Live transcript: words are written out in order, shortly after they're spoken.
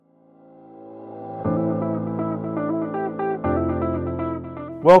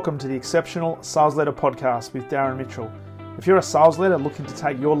Welcome to the Exceptional Sales Leader Podcast with Darren Mitchell. If you're a sales leader looking to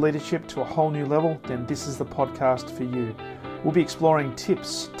take your leadership to a whole new level, then this is the podcast for you. We'll be exploring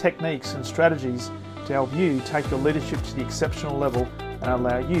tips, techniques, and strategies to help you take your leadership to the exceptional level and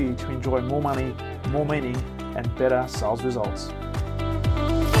allow you to enjoy more money, more meaning, and better sales results.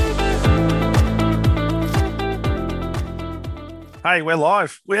 Hey, we're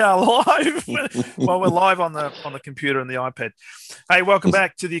live. We are live. Well, we're live on the computer and the iPad. Hey, welcome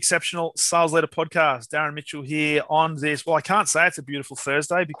back to the Exceptional Sales Leader Podcast. Darren Mitchell here on this. Well, I can't say it's a beautiful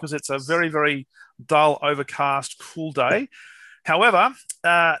Thursday because it's a very, very dull, overcast, cool day. However,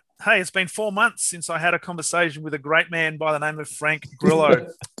 hey, it's been 4 months since I had a conversation with a great man by the name of Frank Grillo.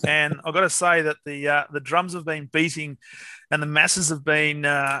 And I've got to say that the drums have been beating and the masses have been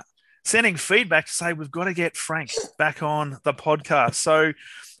sending feedback to say we've got to get Frank back on the podcast. So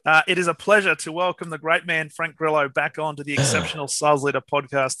it is a pleasure to welcome the great man, Frank Grillo, back onto the Exceptional Sales Leader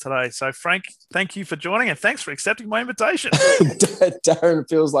Podcast today. So, Frank, thank you for joining and thanks for accepting my invitation. Darren,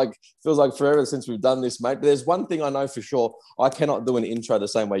 feels like forever since we've done this, mate. But there's one thing I know for sure. I cannot do an intro the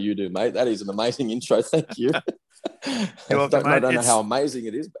same way you do, mate. That is an amazing intro. Thank you. You're welcome, I don't know how amazing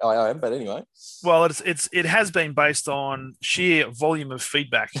it is. I am, but anyway. Well, it has been based on sheer volume of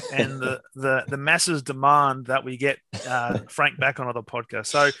feedback and the masses demand that we get Frank back on the podcast.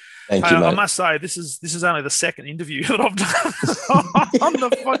 So Thank you, mate. I must say this is only the second interview that I've done on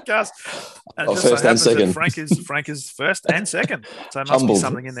the podcast. And it just first so and happens second. That Frank is first and second. So there must Humbled. be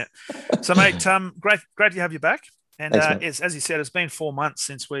something in there. So, mate, great to have you back. And Thanks, as you said, it's been 4 months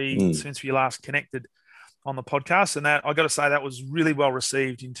since we last connected on the podcast, and that I got to say that was really well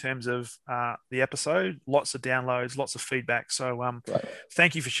received in terms of the episode. Lots of downloads, lots of feedback. So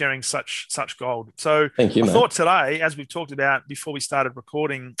thank you for sharing such gold. So Thank you, I mate. thought today, as we've talked about before we started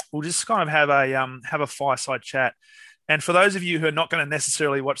recording, we'll just kind of have a fireside chat. And for those of you who are not going to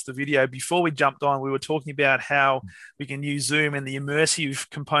necessarily watch the video, before we jumped on, we were talking about how we can use Zoom and the immersive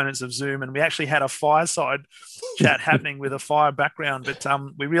components of Zoom. And we actually had a fireside chat happening with a fire background, but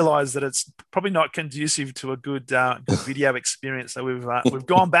we realized that it's probably not conducive to a good video experience. So we've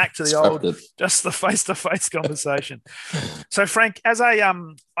gone back to just the face-to-face conversation. So Frank, as I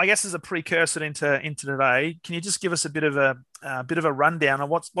guess as a precursor into today, can you just give us a bit of a rundown on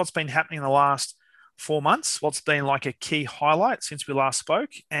what's been happening in the last 4 months? What's been like a key highlight since we last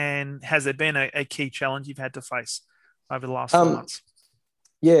spoke, and has there been a key challenge you've had to face over the last 4 months?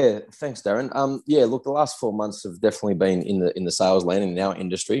 Yeah, thanks, Darren. Look, the last 4 months have definitely been in the sales land in our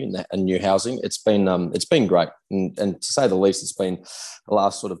industry and new housing. It's been great, and to say the least, it's been the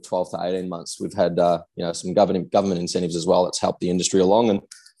last sort of 12 to 18 months. We've had some government incentives as well that's helped the industry along,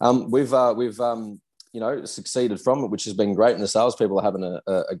 and we've succeeded from it, which has been great. And the salespeople are having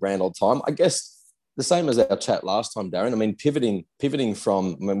a grand old time, I guess. The same as our chat last time, Darren. I mean, pivoting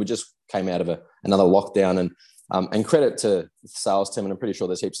from when we just came out of another lockdown, and credit to the sales team, and I'm pretty sure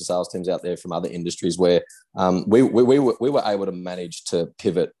there's heaps of sales teams out there from other industries where we were able to manage to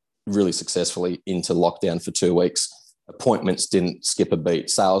pivot really successfully into lockdown for 2 weeks. Appointments didn't skip a beat,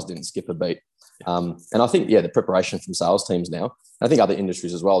 sales didn't skip a beat, and I think the preparation from sales teams now, I think other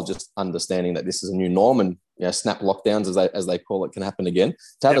industries as well, just understanding that this is a new norm and snap lockdowns as they call it can happen again.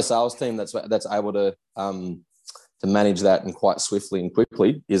 To have a sales team that's able to manage that and quite swiftly and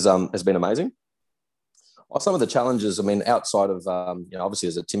quickly has been amazing. Some of the challenges, I mean, outside of obviously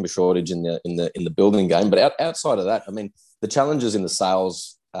there's a timber shortage in the building game, but outside of that, I mean, the challenges in the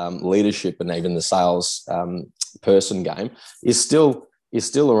sales leadership and even the sales person game is still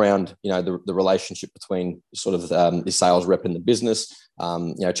around the relationship between sort of the sales rep and the business.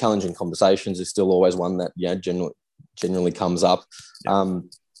 Challenging conversations is still always one that generally comes up.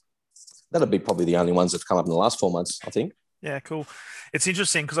 That'll be probably the only ones that have come up in the last 4 months, I think. Yeah, cool. It's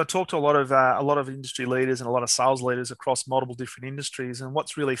interesting because I talk to a lot of industry leaders and a lot of sales leaders across multiple different industries, and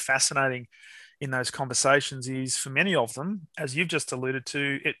what's really fascinating in those conversations is, for many of them, as you've just alluded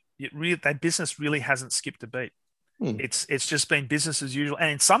to, that business really hasn't skipped a beat. It's just been business as usual,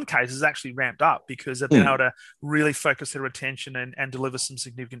 and in some cases actually ramped up because they've been able to really focus their attention and deliver some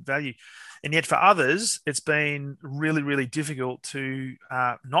significant value. And yet for others, it's been really, really difficult to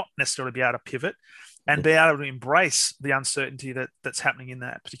not necessarily be able to pivot and be able to embrace the uncertainty that's happening in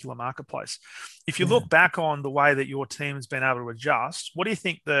that particular marketplace. If you look back on the way that your team has been able to adjust, what do you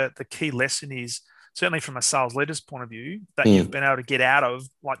think the key lesson is, certainly from a sales leader's point of view, that you've been able to get out of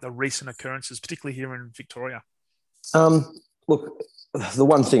like the recent occurrences, particularly here in Victoria? Look, the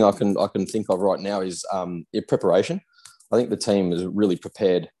one thing I can think of right now is preparation. I think the team is really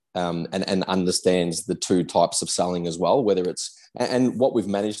prepared and understands the two types of selling as well, whether it's, and what we've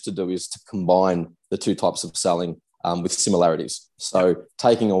managed to do is to combine the two types of selling with similarities. So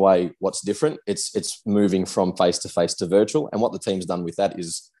taking away what's different, it's moving from face to face to virtual. And what the team's done with that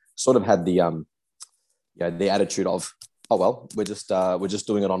is sort of had the attitude of, oh well, we're just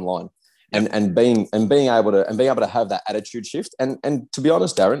doing it online. Yep. And being able to have that attitude shift. And to be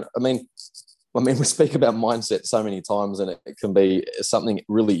honest, Darren, I mean, we speak about mindset so many times, and it can be something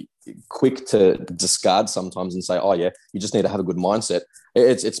really quick to discard sometimes and say, oh yeah, you just need to have a good mindset.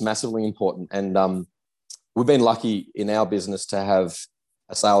 It's massively important. And we've been lucky in our business to have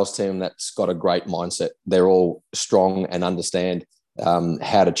a sales team that's got a great mindset. They're all strong and understand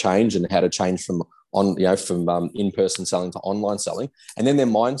how to change and how to change from in-person selling to online selling. And then their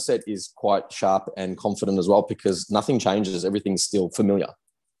mindset is quite sharp and confident as well, because nothing changes. Everything's still familiar.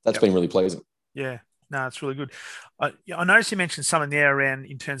 That's been really pleasing. Yeah, no, it's really good. I noticed you mentioned something there around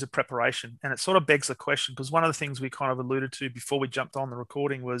in terms of preparation, and it sort of begs the question, because one of the things we kind of alluded to before we jumped on the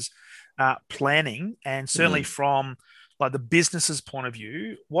recording was planning, and certainly from like the business's point of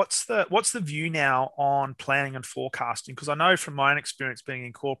view, what's the view now on planning and forecasting? Because I know from my own experience being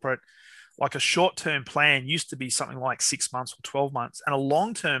in corporate, like a short-term plan used to be something like 6 months or 12 months, and a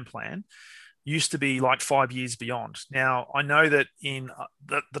long-term plan used to be like 5 years beyond. Now, I know that in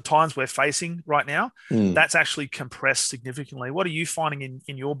the times we're facing right now, that's actually compressed significantly. What are you finding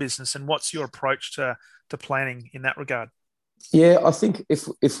in your business, and what's your approach to planning in that regard? Yeah, I think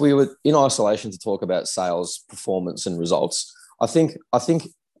if we were in isolation to talk about sales performance and results, I think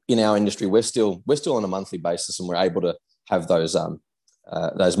in our industry we're still on a monthly basis, and we're able to have those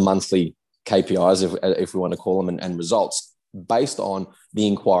monthly KPIs, if we want to call them, and results based on the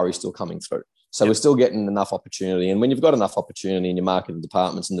inquiry still coming through. So we're still getting enough opportunity. And when you've got enough opportunity in your marketing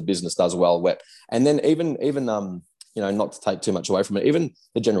departments and the business does well, and then even not to take too much away from it, even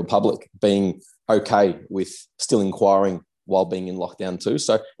the general public being okay with still inquiring while being in lockdown too.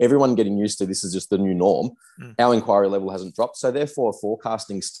 So everyone getting used to this is just the new norm. Our inquiry level hasn't dropped. So therefore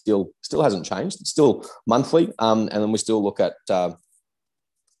forecasting still hasn't changed. It's still monthly. And then we still look at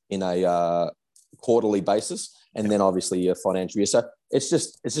in a quarterly basis, and then obviously a financial year. So it's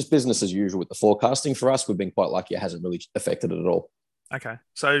just business as usual with the forecasting. For us, we've been quite lucky. It hasn't really affected it at all. Okay.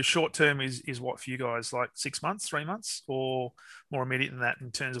 So short term is what for you guys, like 6 months, 3 months, or more immediate than that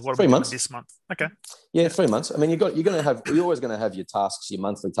in terms of what are we doing this month? Okay. Yeah, 3 months. I mean, you're always going to have your tasks, your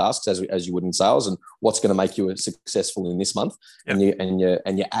monthly tasks, as you would in sales, and what's going to make you successful in this month, and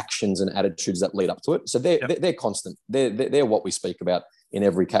your actions and attitudes that lead up to it. So they're constant. They're what we speak about in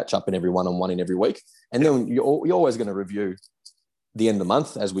every catch up, in every one-on-one, in every week. And then you're always going to review the end of the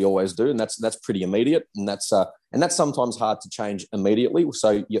month, as we always do, and that's pretty immediate, and that's sometimes hard to change immediately.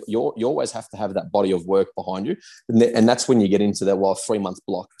 So you always have to have that body of work behind you, and that's when you get into that 3-month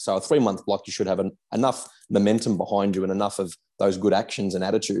block. So a 3-month block, you should have enough momentum behind you and enough of those good actions and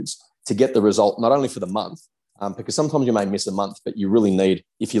attitudes to get the result, not only for the month, because sometimes you may miss a month, but you really need,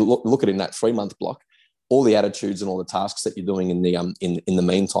 if you look at it in that 3-month block, all the attitudes and all the tasks that you're doing in the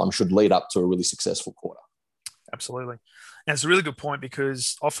meantime should lead up to a really successful quarter. Absolutely. And it's a really good point,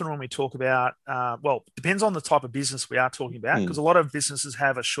 because often when we talk about, it depends on the type of business we are talking about, because a lot of businesses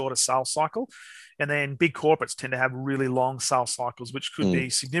have a shorter sales cycle, and then big corporates tend to have really long sales cycles, which could be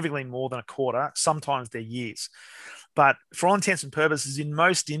significantly more than a quarter. Sometimes they're years. But for all intents and purposes, in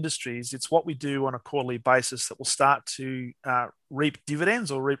most industries, it's what we do on a quarterly basis that will start to reap dividends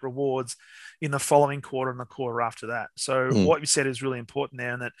or reap rewards in the following quarter and the quarter after that. So what you said is really important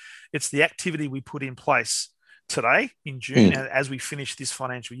there, and that it's the activity we put in place today in June, as we finish this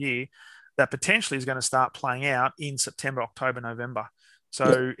financial year, that potentially is going to start playing out in September, October, November.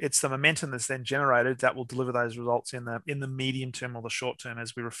 So it's the momentum that's then generated that will deliver those results in the medium term or the short term,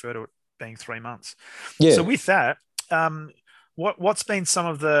 as we refer to it being 3 months. So with that, what's been some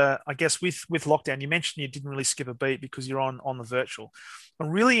of the, I guess, with lockdown, you mentioned you didn't really skip a beat because you're on the virtual. I'm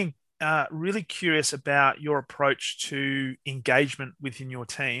really curious about your approach to engagement within your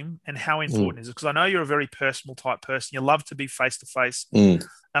team, and how important is it? Because I know you're a very personal type person. You love to be face to face, and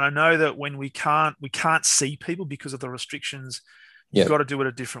I know that when we can't see people because of the restrictions, you've got to do it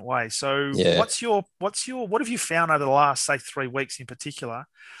a different way. So what have you found over the last, say, 3 weeks in particular?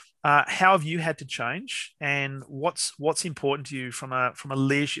 How have you had to change, and what's important to you from a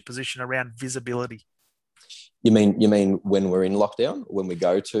leadership position around visibility? You mean when we're in lockdown, when we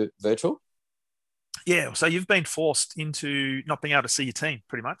go to virtual? Yeah. So you've been forced into not being able to see your team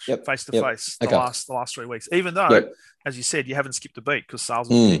pretty much face to face the last 3 weks, even though, as you said, you haven't skipped a beat because sales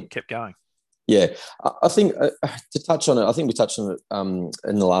kept going. Yeah, I think to touch on it, I think we touched on it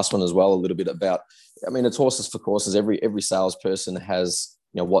in the last one as well a little bit about. I mean, it's horses for courses. Every salesperson has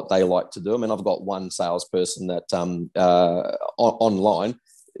what they like to do. I mean, I've got one salesperson that online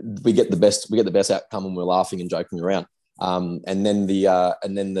we get the best outcome when we're laughing and joking around. And then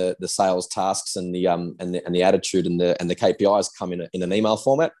the sales tasks and the attitude and the KPIs come in an email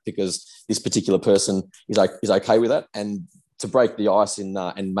format, because this particular person is okay with that. And to break the ice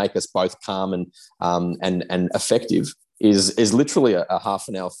and make us both calm and effective is literally a half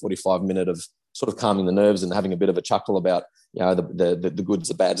an hour, 45 minute of sort of calming the nerves and having a bit of a chuckle about, the goods,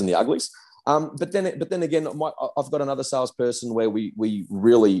 the bads, and the uglies. But then again, I've got another salesperson where we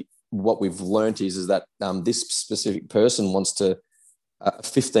really, what we've learned is that this specific person wants to a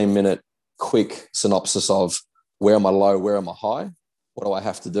 15-minute quick synopsis of where am I low, where am I high, what do I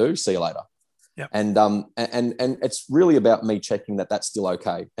have to do, see you later. Yep. And it's really about me checking that that's still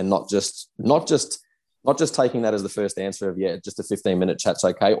okay, and not just taking that as the first answer of, yeah, just a 15-minute chat's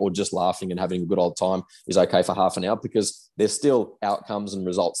okay, or just laughing and having a good old time is okay for half an hour, because there's still outcomes and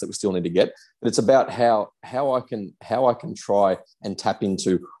results that we still need to get. But it's about how I can try and tap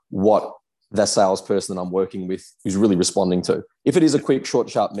into what the salesperson that I'm working with is really responding to. If it is a quick, short,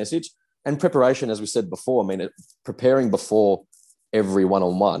 sharp message, and preparation, as we said before, preparing before every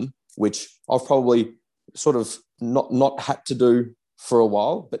one-on-one, which I've probably sort of not had to do for a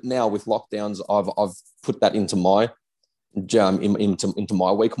while, but now with lockdowns, I've put that into my into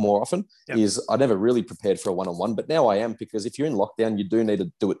my week more often. Yep. Is I never really prepared for a one-on-one, but now I am, because if you're in lockdown, you do need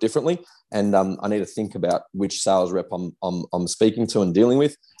to do it differently, and I need to think about which sales rep I'm speaking to and dealing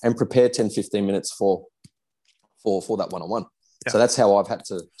with, and prepare 10-15 minutes for that one-on-one. Yep. So that's how I've had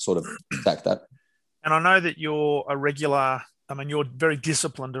to sort of stack that. And I know that you're you're very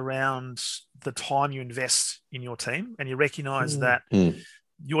disciplined around the time you invest in your team, and you recognize that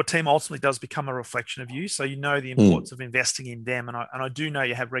your team ultimately does become a reflection of you. So you know the importance of investing in them. And I do know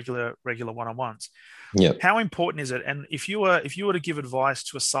you have regular one-on-ones. Yeah. How important is it? And if you were to give advice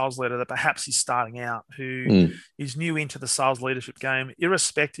to a sales leader that perhaps is starting out, who is new into the sales leadership game,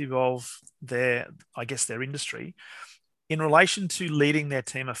 irrespective of their industry, in relation to leading their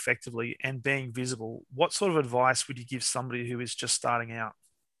team effectively and being visible, what sort of advice would you give somebody who is just starting out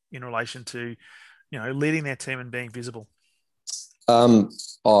in relation to, leading their team and being visible? Being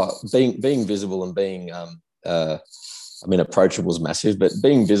visible and being, approachable is massive, but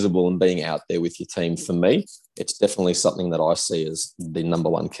being visible and being out there with your team, for me, it's definitely something that I see as the number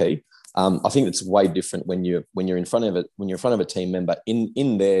one key. I think it's way different when you're in front of a team member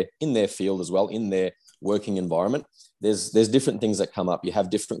in their field as well, in their working environment. There's different things that come up. You have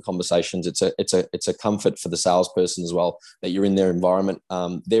different conversations. It's a comfort for the salesperson as well that you're in their environment.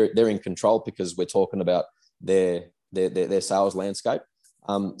 They're in control, because we're talking about their sales landscape.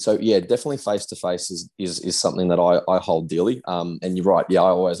 So yeah, definitely face to face is something that I hold dearly. And you're right. Yeah, I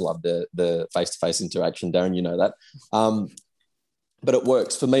always love the face to face interaction, Darren. You know that. But it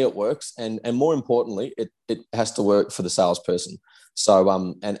works for me. It works, and more importantly, it has to work for the salesperson. So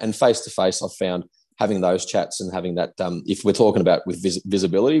and face to face, I've found having those chats and having that, if we're talking about with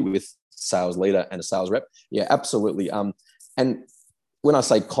visibility with sales leader and a sales rep, yeah, absolutely. And when I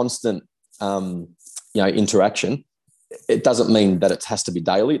say constant, interaction, it doesn't mean that it has to be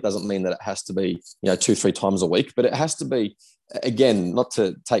daily. It doesn't mean that it has to be, 2-3 times a week, but it has to be, again, not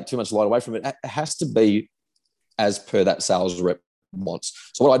to take too much light away from it, it has to be as per that sales rep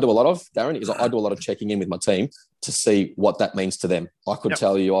wants. So what I do a lot of, Darren, is I do a lot of checking in with my team to see what that means to them. I could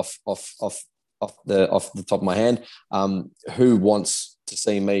tell you off the top of my hand, who wants to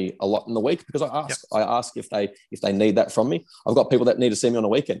see me a lot in the week, because I ask if they need that from me. I've got people that need to see me on a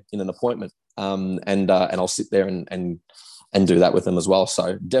weekend in an appointment, and I'll sit there and do that with them as well.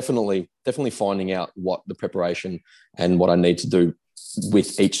 So definitely finding out what the preparation and what I need to do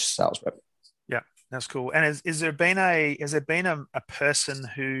with each sales rep. Yeah, that's cool. And has there been a person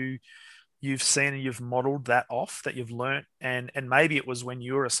who you've seen and you've modeled that off, that you've learnt, and maybe it was when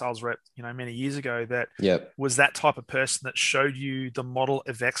you were a sales rep, many years ago, that was that type of person that showed you the model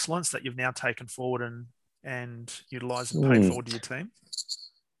of excellence that you've now taken forward and utilized and paid forward to your team?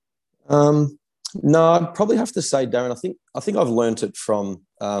 No, I'd probably have to say, Darren, I think I've learnt it from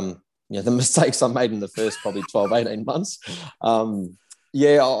the mistakes I made in the first probably 12-18 months. I'll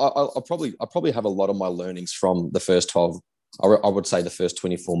probably have a lot of my learnings from the first 12. I would say the first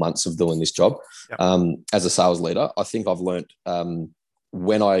 24 months of doing this job. As a sales leader. I think I've learned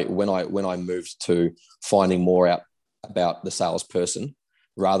when I moved to finding more out about the salesperson,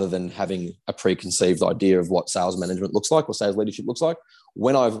 rather than having a preconceived idea of what sales management looks like or sales leadership looks like.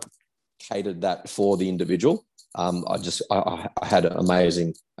 When I've catered that for the individual, I had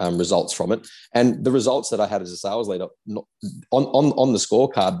amazing results from it, and the results that I had as a sales leader on the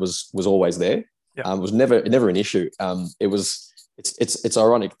scorecard was always there. It was never an issue. It's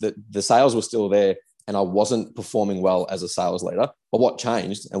ironic that the sales were still there and I wasn't performing well as a sales leader. But what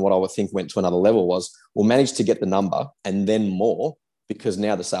changed and what I would think went to another level was we'll manage to get the number and then more, because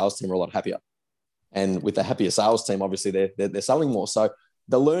now the sales team are a lot happier. And with the happier sales team, obviously they're selling more. So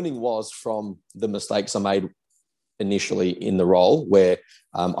the learning was from the mistakes I made initially in the role, where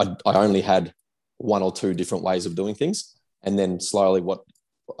I only had one or two different ways of doing things. And then slowly what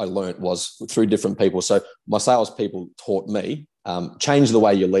I learned was through different people. So my salespeople taught me, change the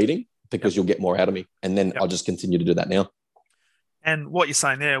way you're leading, because you'll get more out of me. And then I'll just continue to do that now. And what you're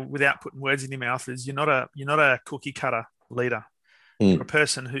saying there, without putting words in your mouth, is you're not a cookie cutter leader. You're a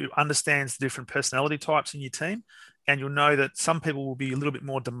person who understands the different personality types in your team, and you'll know that some people will be a little bit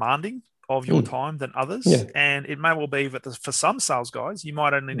more demanding of your time than others. Yeah. And it may well be that for some sales guys, you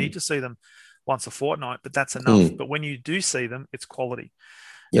might only need to see them once a fortnight, but that's enough. But when you do see them, it's quality.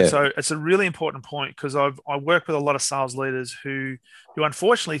 Yeah. And so it's a really important point, because I work with a lot of sales leaders who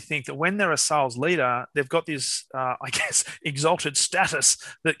unfortunately think that when they're a sales leader, they've got this, I guess, exalted status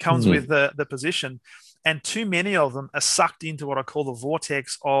that comes with the position. And too many of them are sucked into what I call the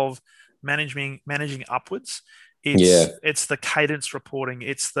vortex of managing upwards. It's the cadence reporting.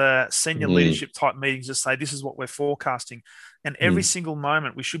 It's the senior leadership type meetings to say, this is what we're forecasting. And every single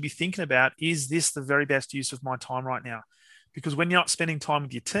moment we should be thinking about, is this the very best use of my time right now? Because when you're not spending time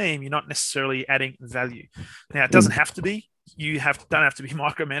with your team, you're not necessarily adding value. Now, it doesn't have to be. You don't have to be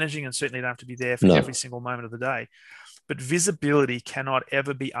micromanaging, and certainly don't have to be there for every single moment of the day. But visibility cannot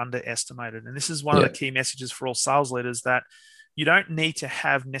ever be underestimated. And this is one of the key messages for all sales leaders, that you don't need to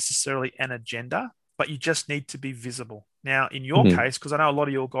have necessarily an agenda, but you just need to be visible. Now, in your case, because I know a lot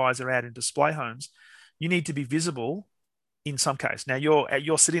of your guys are out in display homes, you need to be visible in some case. Now,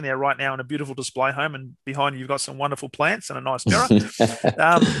 you're sitting there right now in a beautiful display home, and behind you, you've got some wonderful plants and a nice mirror.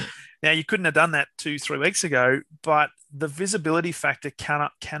 Now, you couldn't have done that 2-3 weeks ago, but the visibility factor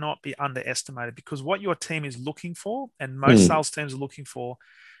cannot be underestimated, because what your team is looking for, and most sales teams are looking for,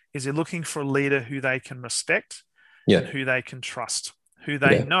 is they're looking for a leader who they can respect and who they can trust, who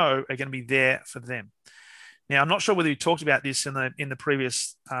they know are going to be there for them. Now, I'm not sure whether you talked about this in the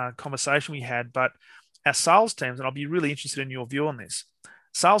previous conversation we had, but our sales teams, and I'll be really interested in your view on this,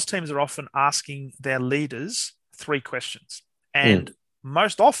 sales teams are often asking their leaders 3 questions. And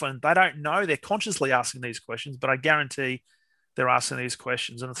most often they don't know they're consciously asking these questions, but I guarantee they're asking these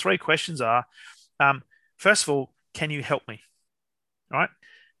questions. And the 3 questions are, first of all, can you help me? All right?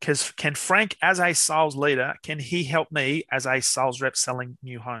 Because can Frank, as a sales leader, can he help me as a sales rep selling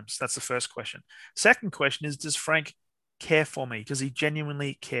new homes? That's the first question. Second question is, does Frank care for me? Does he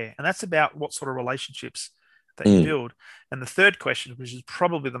genuinely care? And that's about what sort of relationships that you build. And the third question, which is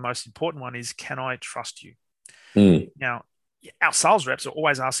probably the most important one, is, can I trust you? Now, our sales reps are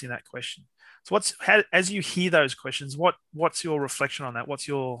always asking that question. So as you hear those questions, what's your reflection on that? What's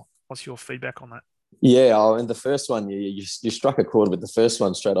your feedback on that? Yeah, and the first one, you struck a chord with the first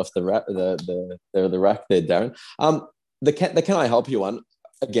one straight off the rack there, Darren. The can I help you one?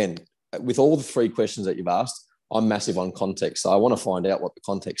 Again, with all the 3 questions that you've asked, I'm massive on context. So I want to find out what the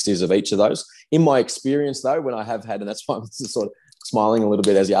context is of each of those. In my experience, though, when I have had, and that's why I was sort of smiling a little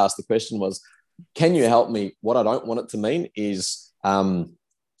bit as you asked the question, was, can you help me? What I don't want it to mean is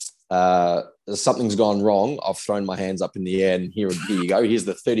something's gone wrong. I've thrown my hands up in the air, and here you go. Here's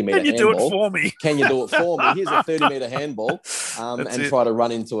the 30-meter handball. Can you do it for me? Can you do it for me? Here's a 30-meter handball, and try to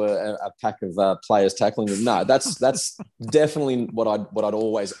run into a pack of players tackling them. No, that's definitely what I'd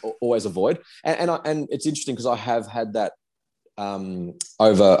always avoid. And it's interesting, because I have had that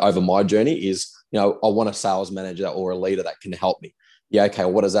over my journey. Is, I want a sales manager or a leader that can help me. Yeah, okay.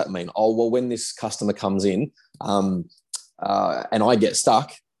 Well, what does that mean? Oh, well, when this customer comes in and I get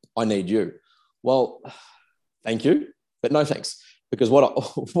stuck, I need you. Well, thank you, but no thanks. Because what I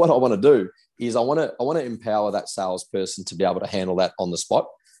want to do is I want to empower that salesperson to be able to handle that on the spot.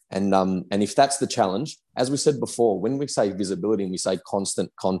 And if that's the challenge, as we said before, when we say visibility and we say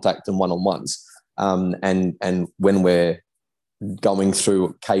constant contact and one-on-ones, and when we're going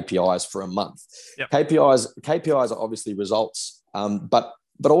through KPIs for a month, KPIs are obviously results. But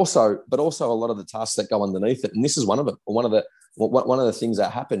also a lot of the tasks that go underneath it, and this is one of them. One of the things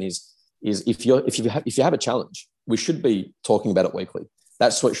that happen is if you have a challenge, we should be talking about it weekly.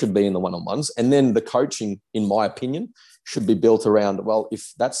 That's what should be in the one-on-ones, and then the coaching, in my opinion, should be built around, well,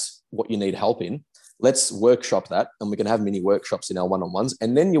 if that's what you need help in, let's workshop that, and we can have mini workshops in our one-on-ones,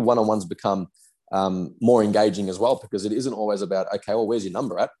 and then your one-on-ones become more engaging as well, because it isn't always about, okay, well, where's your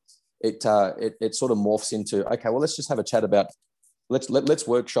number at? It sort of morphs into, okay, well, let's just have a chat about. Let's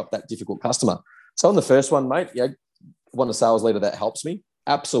workshop that difficult customer. So on the first one, mate, want a sales leader that helps me?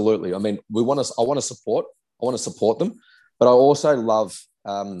 Absolutely. I mean, I want to support them, but I also love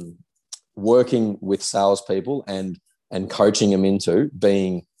working with salespeople and coaching them into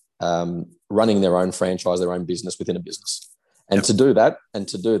being running their own franchise, their own business within a business. And to do that,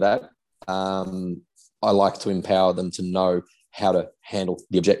 I like to empower them to know how to handle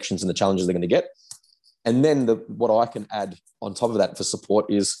the objections and the challenges they're going to get. And then what I can add on top of that for support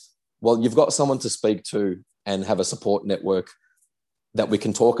is, well, you've got someone to speak to and have a support network that we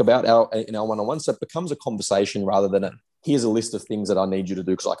can talk about in our one-on-one. So it becomes a conversation rather than here's a list of things that I need you to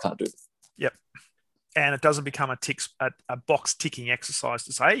do because I can't do them. Yep. And it doesn't become a box ticking exercise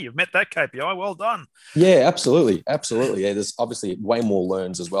to say, hey, you've met that KPI, well done. Yeah, absolutely. Absolutely. Yeah, there's obviously way more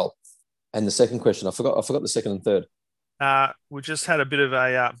learns as well. And the second question, I forgot the second and third. We just had a bit of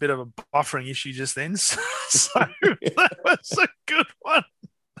a buffering issue just then. So that was a good one.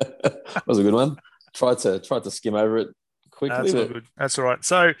 That was a good one. Tried to skim over it quickly. That's all good. That's all right.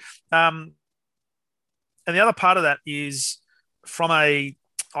 So, and the other part of that is from a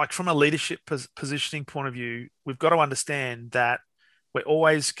leadership positioning point of view, we've got to understand that we're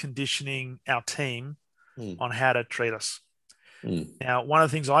always conditioning our team on how to treat us. Now, one of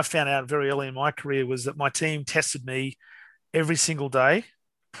the things I found out very early in my career was that my team tested me every single day,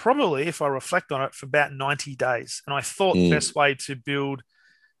 probably, if I reflect on it, for about 90 days. And I thought the best way to build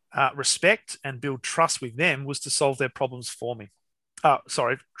respect and build trust with them was to solve their problems for me.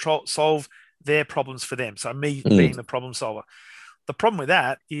 Solve their problems for them. So me being the problem solver. The problem with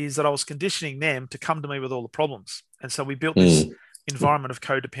that is that I was conditioning them to come to me with all the problems. And so we built this environment of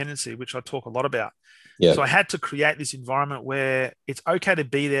codependency, which I talk a lot about. Yeah. So I had to create this environment where it's okay to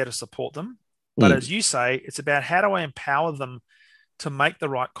be there to support them. But as you say, it's about how do I empower them to make the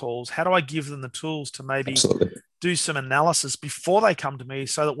right calls? How do I give them the tools to maybe do some analysis before they come to me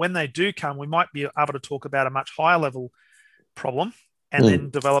so that when they do come, we might be able to talk about a much higher level problem and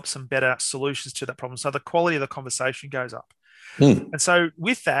then develop some better solutions to that problem. So the quality of the conversation goes up. And so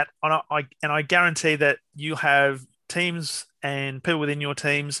with that, I guarantee that you have teams and people within your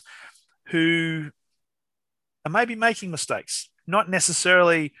teams who are maybe making mistakes, not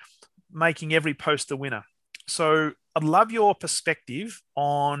necessarily making every post a winner. So I'd love your perspective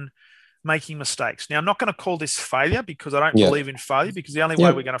on making mistakes. Now, I'm not going to call this failure because I don't believe in failure, because the only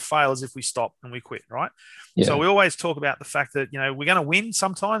way we're going to fail is if we stop and we quit, right? Yeah. So we always talk about the fact that, we're going to win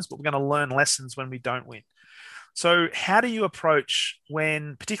sometimes, but we're going to learn lessons when we don't win. So how do you approach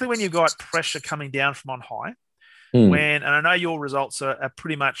particularly when you've got pressure coming down from on high, and I know your results are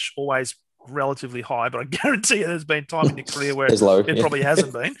pretty much always relatively high, but I guarantee you there's been time in your career where it probably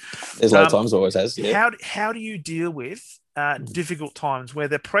hasn't been. There's low times, always has. Yeah. How do you deal with difficult times where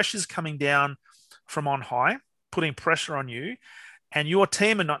the pressure's coming down from on high, putting pressure on you, and your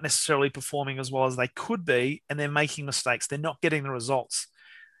team are not necessarily performing as well as they could be, and they're making mistakes, they're not getting the results?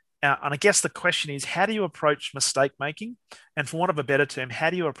 And I guess the question is, how do you approach mistake making? And for want of a better term,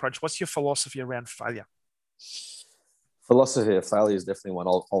 what's your philosophy around failure? Philosophy of failure is definitely one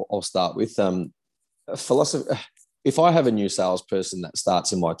I'll start with. Philosophy. If I have a new salesperson that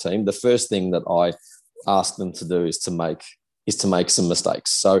starts in my team, the first thing that I ask them to do is to make some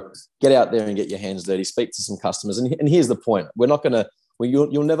mistakes. So get out there and get your hands dirty. Speak to some customers. And here's the point: we're not going to.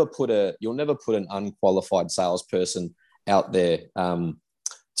 You'll never put an unqualified salesperson out there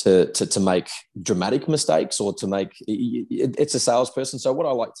to make dramatic mistakes or to make. It's a salesperson. So what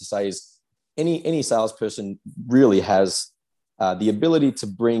I like to say is, any salesperson really has the ability to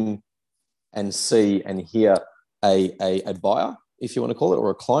bring and see and hear a buyer, if you want to call it,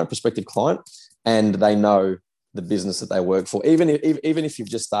 or a prospective client, and they know the business that they work for, even if you've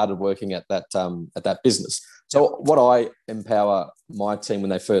just started working at that business. So what I empower my team when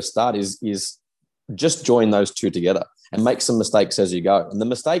they first start is just join those two together and make some mistakes as you go. And the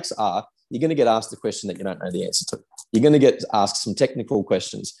mistakes are, you're going to get asked a question that you don't know the answer to. You're going to get asked some technical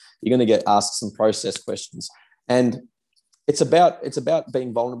questions. You're going to get asked some process questions. And it's about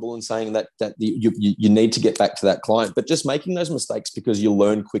being vulnerable and saying that you need to get back to that client, but just making those mistakes because you'll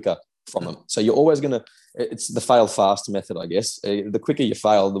learn quicker from them. So you're always going to, it's the fail fast method, I guess. The quicker you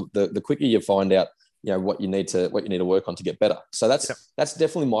fail, the quicker you find out, what you need to work on to get better. So that's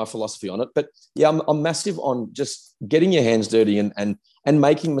definitely my philosophy on it. But yeah, I'm massive on just getting your hands dirty and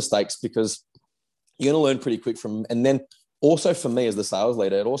making mistakes, because you're going to learn pretty quick from them. And then also for me as the sales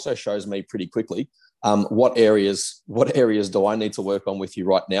leader, it also shows me pretty quickly what areas do I need to work on with you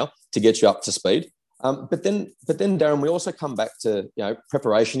right now to get you up to speed. But then, Darren, we also come back to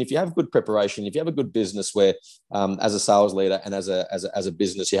preparation. If you have good preparation, if you have a good business where, as a sales leader and as a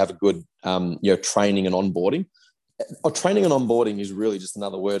business, you have a good training and onboarding. Training and onboarding is really just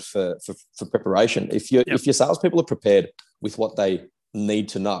another word for preparation. If your salespeople are prepared with what they need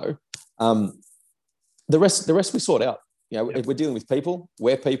to know, the rest we sort out. if we're dealing with people,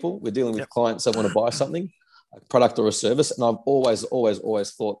 we're dealing with clients that want to buy something, a product or a service. And I've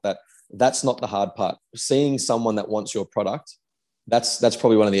always thought that that's not the hard part. Seeing someone that wants your product, that's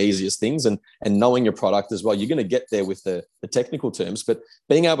probably one of the easiest things. And knowing your product as well, you're going to get there with the technical terms, but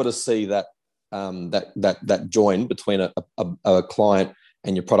being able to see that that join between a client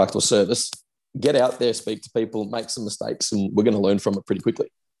and your product or service, get out there, speak to people, make some mistakes, and we're going to learn from it pretty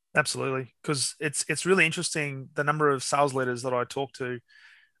quickly. Absolutely, because it's really interesting the number of sales leaders that I talk to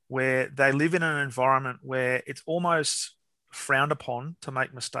where they live in an environment where it's almost frowned upon to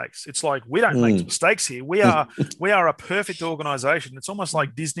make mistakes. It's like, we don't make mistakes here. We are a perfect organization. It's almost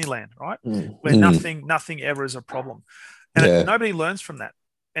like Disneyland, right? Where nothing ever is a problem, and nobody learns from that.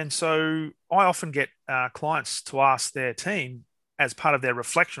 And so I often get clients to ask their team as part of their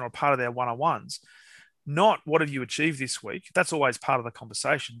reflection or part of their one-on-ones, not what have you achieved this week? That's always part of the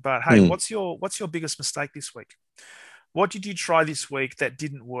conversation. But hey, what's your biggest mistake this week? What did you try this week that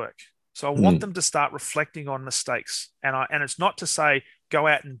didn't work? So I want them to start reflecting on mistakes, and it's not to say go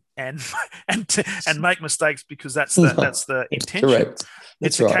out and make mistakes, because that's the intention. Correct.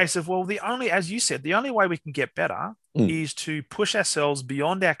 It's a case of, well, as you said, the only way we can get better is to push ourselves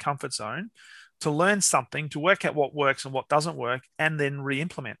beyond our comfort zone, to learn something, to work out what works and what doesn't work, and then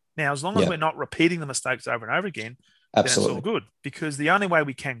re-implement. Now, as long as we're not repeating the mistakes over and over again, then it's all good, because the only way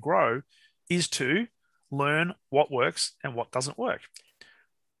we can grow is to learn what works and what doesn't work.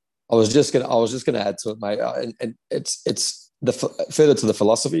 I was just gonna add to it, mate, and it's further to the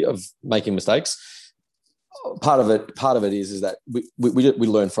philosophy of making mistakes. Part of it is that we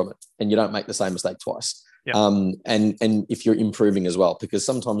learn from it, and you don't make the same mistake twice. Yeah. And if you're improving as well, because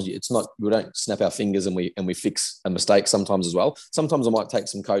sometimes we don't snap our fingers and we fix a mistake sometimes as well. Sometimes it might take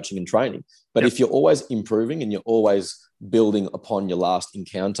some coaching and training, but if you're always improving and you're always building upon your last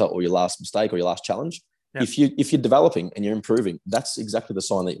encounter or your last mistake or your last challenge, if you're developing and you're improving, that's exactly the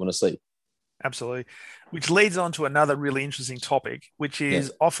sign that you want to see. Absolutely. Which leads on to another really interesting topic, which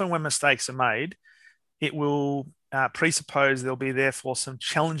is often when mistakes are made, it will presuppose there'll be therefore some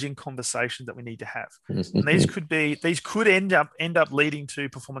challenging conversation that we need to have. And these could end up leading to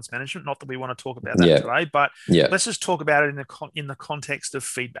performance management. Not that we want to talk about that today, but let's just talk about it in the context of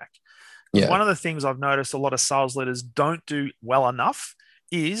feedback. One of the things I've noticed a lot of sales leaders don't do well enough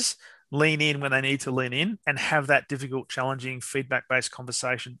is lean in when they need to lean in and have that difficult, challenging feedback-based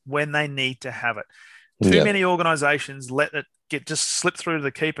conversation when they need to have it. Too many organizations let it just slip through to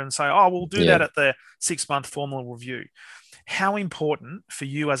the keeper and say, oh, we'll do that at the 6-month formal review. How important for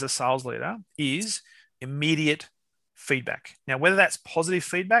you as a sales leader is immediate feedback. Now, whether that's positive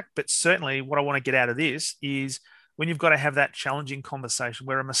feedback, but certainly what I want to get out of this is when you've got to have that challenging conversation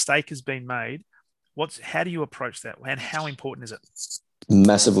where a mistake has been made, how do you approach that, and how important is it?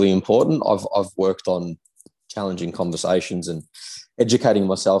 Massively important. I've worked on challenging conversations and educating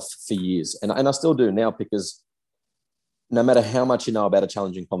myself for years, and I still do now, because no matter how much you know about a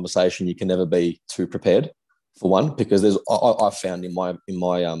challenging conversation, you can never be too prepared, for one, because I've found in my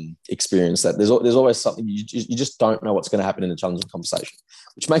experience that there's always something you just don't know what's going to happen in a challenging conversation,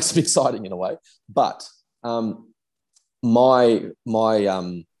 which makes it exciting in a way. But my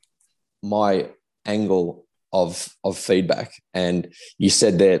angle of feedback, and you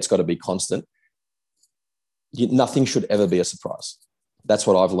said there it's got to be constant. Nothing should ever be a surprise. That's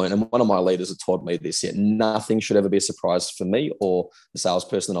what I've learned. And one of my leaders has taught me this. Nothing should ever be a surprise for me or the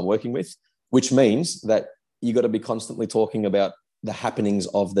salesperson that I'm working with, which means that you got to be constantly talking about the happenings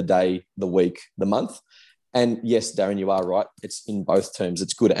of the day, the week, the month. And yes, Darren, you are right. It's in both terms.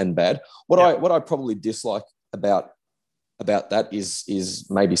 It's good and bad. What I probably dislike about that is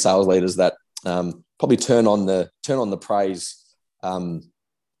maybe sales leaders that probably turn on the praise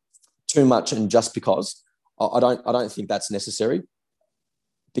too much, and just because. I don't think that's necessary,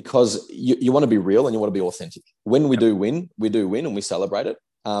 because you want to be real and you want to be authentic. When we do win and we celebrate it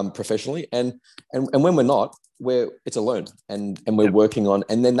professionally, and when we're not, it's a learn and we're working on,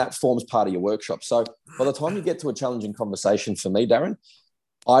 and then that forms part of your workshop. So by the time you get to a challenging conversation, for me, Darren,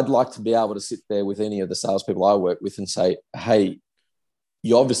 I'd like to be able to sit there with any of the salespeople I work with and say, hey,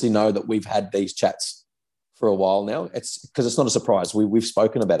 you obviously know that we've had these chats for a while now. It's because it's not a surprise. We've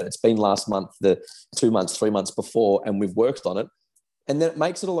spoken about it. It's been last month, the 2 months, 3 months before, and we've worked on it. And then it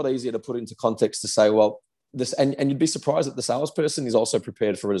makes it a lot easier to put into context to say, well, this, and you'd be surprised that the salesperson is also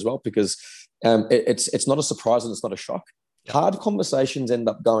prepared for it as well, because it's not a surprise and it's not a shock. Hard conversations end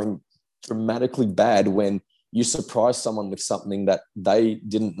up going dramatically bad when you surprise someone with something that they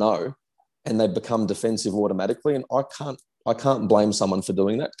didn't know, and they become defensive automatically. And I can't blame someone for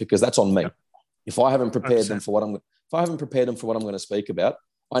doing that, because that's on me. If I haven't prepared them for what I'm going to speak about,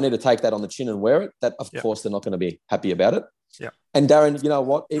 I need to take that on the chin and wear it. That, of course, they're not going to be happy about it. Yeah. And Darren, you know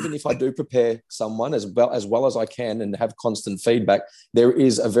what? Even if I do prepare someone as well as I can and have constant feedback, there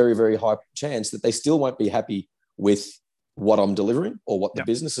is a very, very high chance that they still won't be happy with what I'm delivering or what the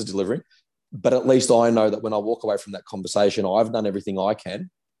business is delivering. But at least I know that when I walk away from that conversation, I've done everything I can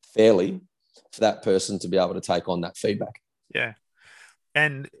fairly for that person to be able to take on that feedback. Yeah.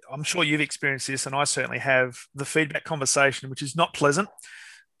 And I'm sure you've experienced this, and I certainly have. The feedback conversation, which is not pleasant,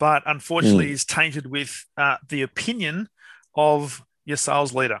 but unfortunately is tainted with the opinion of your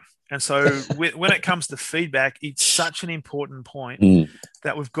sales leader. And so when it comes to feedback, it's such an important point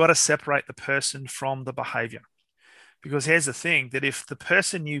that we've got to separate the person from the behavior. Because here's the thing, that if the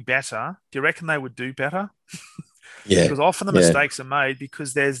person knew better, do you reckon they would do better? Yeah. Because often the mistakes are made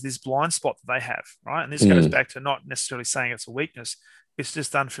because there's this blind spot that they have, right? And this goes back to not necessarily saying it's a weakness. It's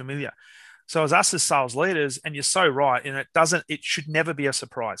just unfamiliar. So as us as sales leaders, and you're so right, and it should never be a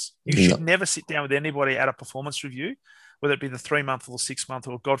surprise. You should never sit down with anybody at a performance review, whether it be the 3-month or the 6-month,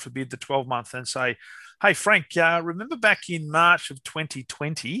 or God forbid, the 12-month, and say, hey, Frank, remember back in March of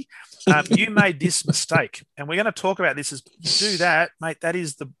 2020, you made this mistake. And we're going to talk about this. As you do that, mate, that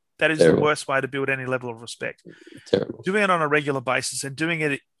is the worst way to build any level of respect. Terrible. Doing it on a regular basis and doing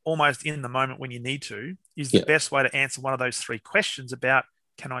it almost in the moment when you need to is the best way to answer one of those 3 questions about,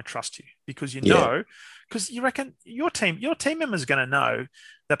 can I trust you? Because because you reckon your team members are going to know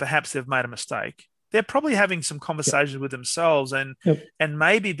that perhaps they've made a mistake. They're probably having some conversations with themselves and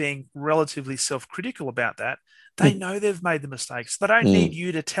maybe being relatively self-critical about that. They know they've made the mistakes. They don't need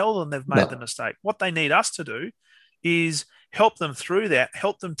you to tell them they've made the mistake. What they need us to do is help them through that,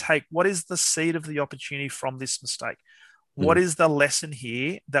 help them take what is the seed of the opportunity from this mistake. What is the lesson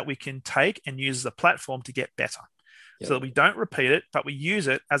here that we can take and use as a platform to get better so that we don't repeat it, but we use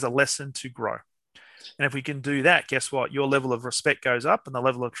it as a lesson to grow. And if we can do that, guess what? Your level of respect goes up and the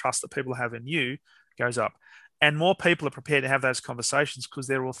level of trust that people have in you goes up. And more people are prepared to have those conversations because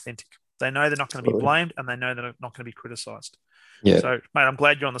they're authentic. They know they're not going to be blamed and they know they're not going to be criticized. Yeah. So, mate, I'm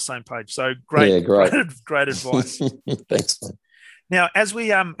glad you're on the same page. So great advice. Thanks, mate. Now, as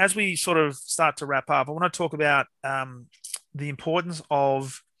we sort of start to wrap up, I want to talk about the importance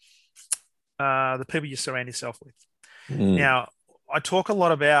of the people you surround yourself with. Now, I talk a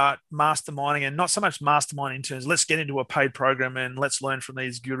lot about masterminding, and not so much masterminding in terms of let's get into a paid program and let's learn from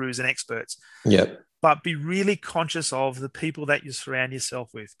these gurus and experts. But be really conscious of the people that you surround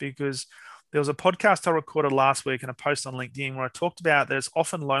yourself with, because there was a podcast I recorded last week and a post on LinkedIn where I talked about that it's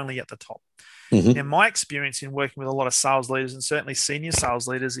often lonely at the top. Now, my experience in working with a lot of sales leaders and certainly senior sales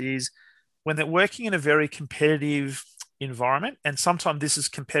leaders is when they're working in a very competitive environment, and sometimes this is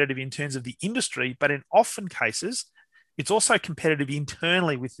competitive in terms of the industry, but in often cases, it's also competitive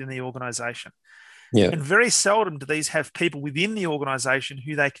internally within the organization. And very seldom do these have people within the organization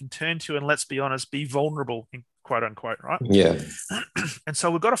who they can turn to and, let's be honest, be vulnerable, in quote unquote, right? And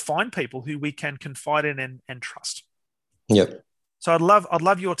so we've got to find people who we can confide in and trust. So I'd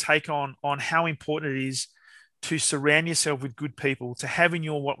love your take on how important it is to surround yourself with good people, to have in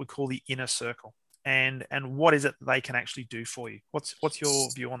your what we call the inner circle, and what is it that they can actually do for you? What's your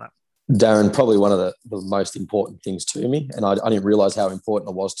view on that? Darren, probably one of the most important things to me, and I didn't realize how important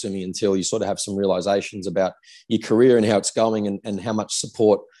it was to me until you sort of have some realizations about your career and how it's going, and how much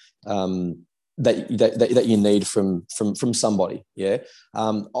support that you need from somebody. I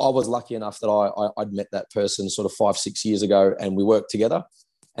was lucky enough that I'd met that person sort of 5-6 years ago, and we worked together,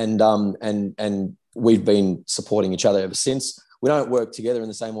 and we've been supporting each other ever since. We don't work together in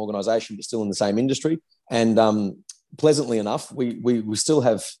the same organization, but still in the same industry. And pleasantly enough, we still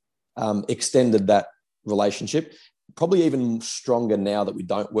have extended that relationship, probably even stronger now that we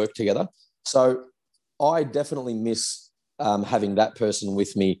don't work together. So I definitely miss having that person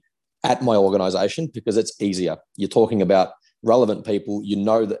with me at my organization, because it's easier. You're talking about relevant people, you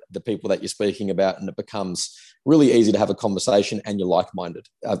know that the people that you're speaking about, and it becomes really easy to have a conversation, and you're like-minded.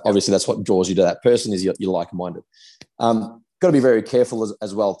 Obviously, that's what draws you to that person, is you're like-minded. Got to be very careful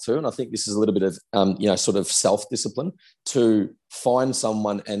as well too, and I think this is a little bit of sort of self-discipline to find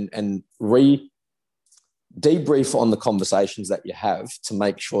someone and debrief on the conversations that you have to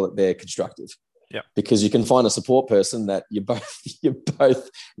make sure that they're constructive. Because you can find a support person that you're both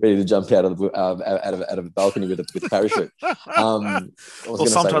ready to jump out of a balcony with a parachute. Or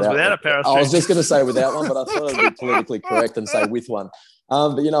sometimes without a parachute. I was just going to say without one, but I thought I'd be politically correct and say with one.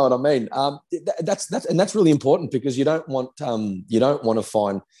 But you know what I mean. That's really important, because you don't want to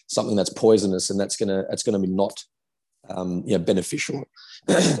find something that's poisonous and that's gonna be not beneficial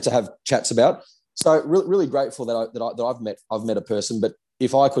to have chats about. So really grateful that I've met a person, but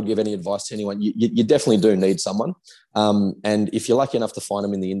if I could give any advice to anyone, you definitely do need someone. And if you're lucky enough to find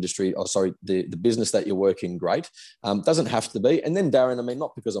them in the industry, the business that you're working, great. Doesn't have to be. And then Darren, I mean,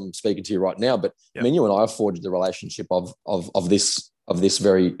 not because I'm speaking to you right now, but I mean, you and I have forged the relationship of this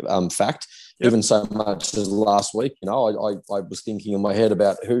very fact. Even so much as last week, I was thinking in my head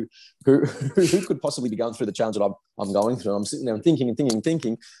about who could possibly be going through the challenge that I'm going through. And I'm sitting there and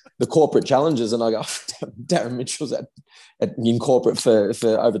thinking the corporate challenges, and I go, Darren Mitchell's in corporate for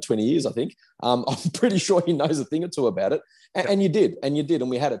over 20 years, I think. I'm pretty sure he knows a thing or two about it. And you did, and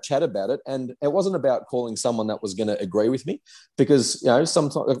we had a chat about it. And it wasn't about calling someone that was going to agree with me, because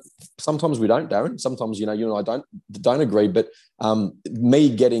sometimes we don't, Darren. Sometimes you and I don't agree. But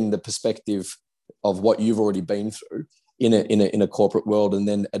me getting the perspective of what you've already been through in a corporate world, and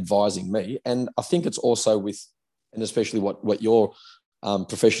then advising me, and I think it's also with, and especially what you're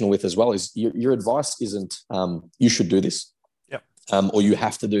professional with as well, is your advice isn't you should do this, or you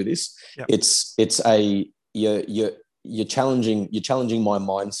have to do this. It's you're challenging my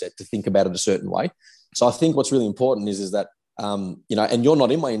mindset to think about it a certain way. So I think what's really important is that and you're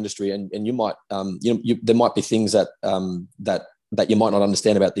not in my industry, and you might there might be things that you might not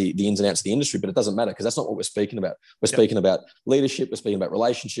understand about the ins and outs of the industry, but it doesn't matter, because that's not what we're speaking about. We're speaking about leadership. We're speaking about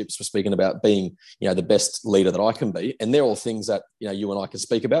relationships. We're speaking about being, the best leader that I can be. And they're all things that, you and I can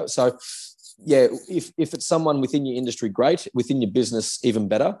speak about. So if it's someone within your industry, great. Within your business, even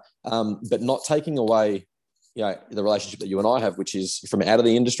better. But not taking away, the relationship that you and I have, which is from out of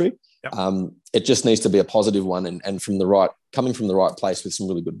the industry. It just needs to be a positive one, and coming from the right place with some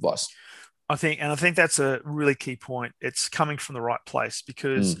really good advice. I think that's a really key point. It's coming from the right place,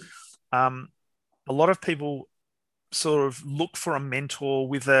 because a lot of people sort of look for a mentor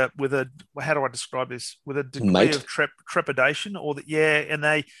with a how do I describe this? With a degree of trepidation, and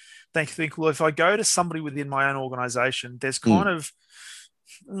they think, well, if I go to somebody within my own organization, there's kind of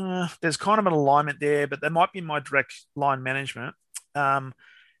an alignment there, but there might be my direct line management.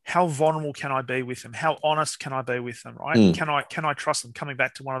 How vulnerable can I be with them? How honest can I be with them, right? Can I trust them? Coming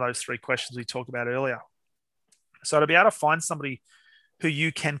back to one of those 3 questions we talked about earlier. So to be able to find somebody who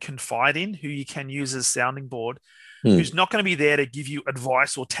you can confide in, who you can use as sounding board, who's not going to be there to give you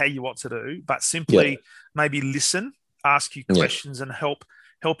advice or tell you what to do, but simply maybe listen, ask you questions, and help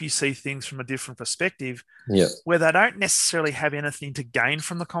you see things from a different perspective, where they don't necessarily have anything to gain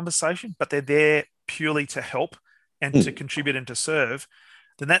from the conversation, but they're there purely to help and to contribute and to serve,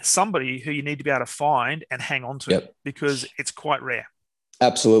 then that's somebody who you need to be able to find and hang on to, because it's quite rare.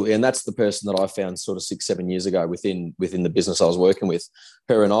 Absolutely. And that's the person that I found sort of 6-7 years ago within the business I was working with.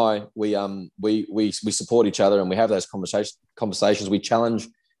 Her and I, we support each other, and we have those conversations. We challenge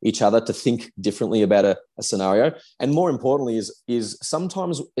each other to think differently about a scenario. And more importantly is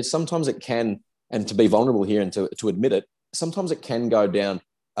sometimes it can, and to be vulnerable here and to admit it, sometimes it can go down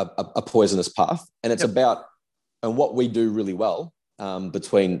a poisonous path. And it's about, and what we do really well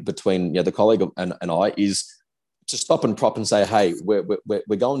between the colleague and I is to stop and prop and say, hey, we're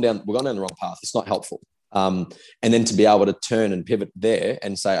going down the wrong path. It's not helpful. And then to be able to turn and pivot there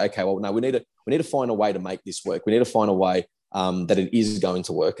and say, okay, well, no, we need to find a way to make this work. We need to find a way that it is going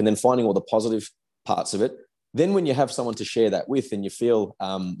to work, and then finding all the positive parts of it. Then when you have someone to share that with, and you feel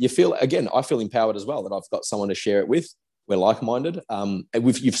again, I feel empowered as well that I've got someone to share it with. We're like-minded. And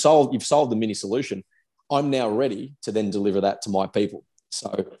you've solved the mini solution. I'm now ready to then deliver that to my people.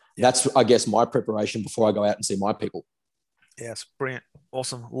 So that's, I guess, my preparation before I go out and see my people. Yes, brilliant.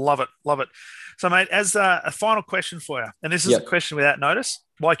 Awesome. Love it. So, mate, as a final question for you, and this is a question without notice,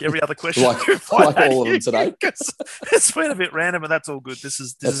 like every other question. like all of them today. It's been a bit random, and that's all good. This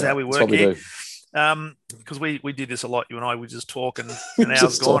is how we work here. Because we do this a lot, you and I, we just talk, and an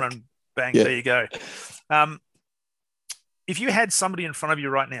hour's gone, and bang, there you go. If you had somebody in front of you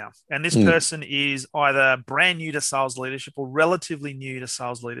right now, and this person is either brand new to sales leadership or relatively new to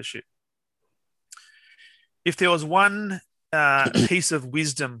sales leadership, if there was one piece of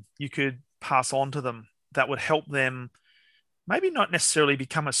wisdom you could pass on to them that would help them maybe not necessarily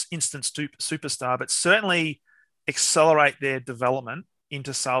become an instant superstar, but certainly accelerate their development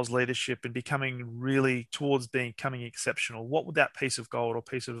into sales leadership and becoming exceptional, what would that piece of gold or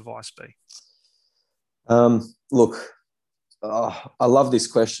piece of advice be? Look, I love this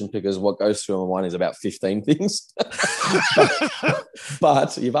question because what goes through my mind is about 15 things.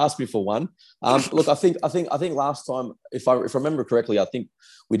 but you've asked me for one. Look, I think last time, if I remember correctly, I think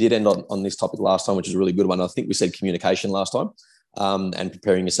we did end on this topic last time, which is a really good one. I think we said communication last time, and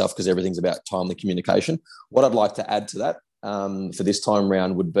preparing yourself, because everything's about timely communication. What I'd like to add to that for this time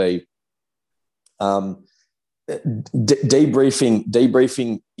round would be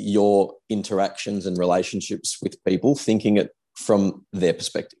debriefing your interactions and relationships with people, thinking it from their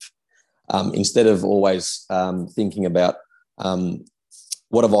perspective. Instead of always thinking about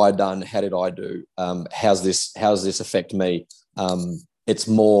what have I done, how did I do, how's this affect me? It's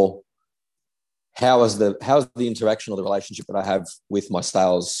more how's the interaction or the relationship that I have with my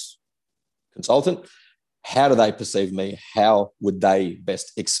sales consultant. How do they perceive me? How would they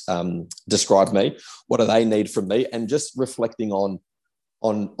best describe me? What do they need from me? And just reflecting on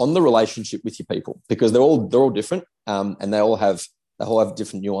the relationship with your people, because they're all different, and they all have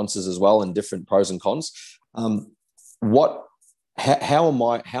different nuances as well, and different pros and cons. How am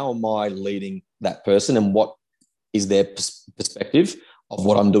I leading that person, and what is their perspective of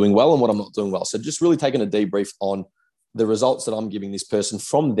what I'm doing well and what I'm not doing well? So just really taking a debrief on the results that I'm giving this person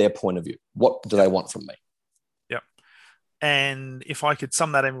from their point of view. What do they want from me? Yep. And if I could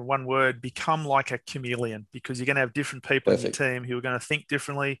sum that in one word, become like a chameleon, because you're going to have different people in your team who are going to think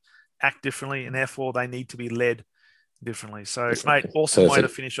differently, act differently, and therefore they need to be led differently. So, mate, awesome way to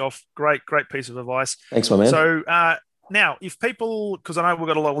finish off. Great piece of advice. Thanks, my man. So now, if people, because I know we've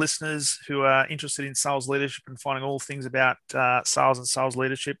got a lot of listeners who are interested in sales leadership and finding all things about sales and sales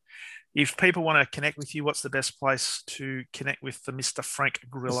leadership, if people want to connect with you, what's the best place to connect with the Mr. Frank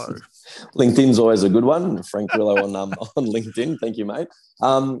Grillo? LinkedIn's always a good one. Frank Grillo on LinkedIn. Thank you, mate.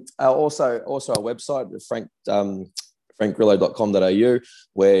 Also our website, frankgrillo.com.au,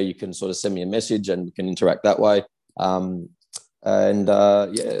 where you can sort of send me a message and we can interact that way.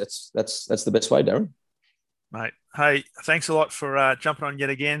 That's the best way, Darren. Mate, hey, thanks a lot for jumping on yet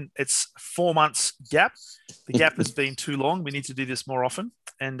again. It's 4 months gap. The gap has been too long. We need to do this more often.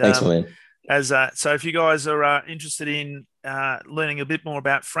 And thanks, man. So if you guys are interested in learning a bit more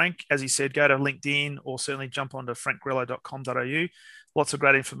about Frank, as he said, go to LinkedIn or certainly jump onto frankgrillo.com.au. Lots of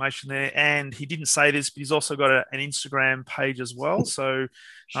great information there. And he didn't say this, but he's also got an Instagram page as well. So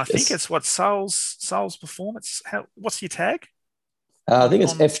I think it's sales performance. What's your tag? I think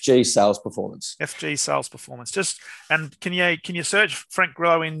it's FG Sales Performance. FG Sales Performance. And can you search Frank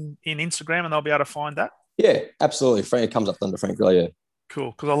Grillo in Instagram and they'll be able to find that? Yeah, absolutely. Frank, it comes up under Frank Grillo. Yeah.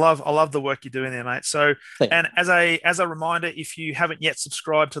 Cool, because I love the work you're doing there, mate. So, and as a reminder, if you haven't yet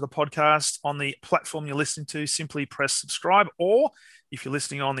subscribed to the podcast on the platform you're listening to, simply press subscribe. Or if you're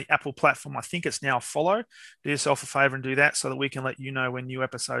listening on the Apple platform, I think it's now follow. Do yourself a favor and do that so that we can let you know when new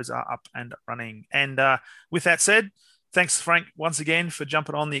episodes are up and running. And with that said, thanks, Frank, once again for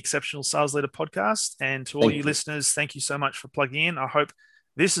jumping on the Exceptional Sales Leader podcast. And to all you listeners, thank you so much for plugging in. I hope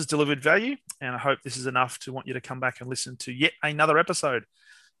this has delivered value, and I hope this is enough to want you to come back and listen to yet another episode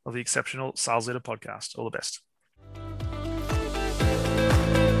of the Exceptional Sales Leader podcast. All the best.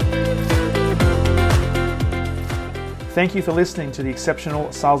 Thank you for listening to the Exceptional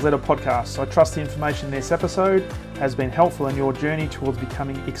Sales Leader podcast. I trust the information in this episode has been helpful in your journey towards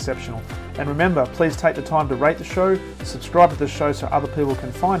becoming exceptional. And remember, please take the time to rate the show, subscribe to the show so other people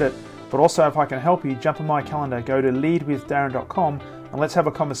can find it. But also, if I can help you, jump on my calendar, go to leadwithdarren.com, and let's have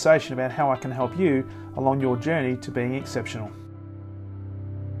a conversation about how I can help you along your journey to being exceptional.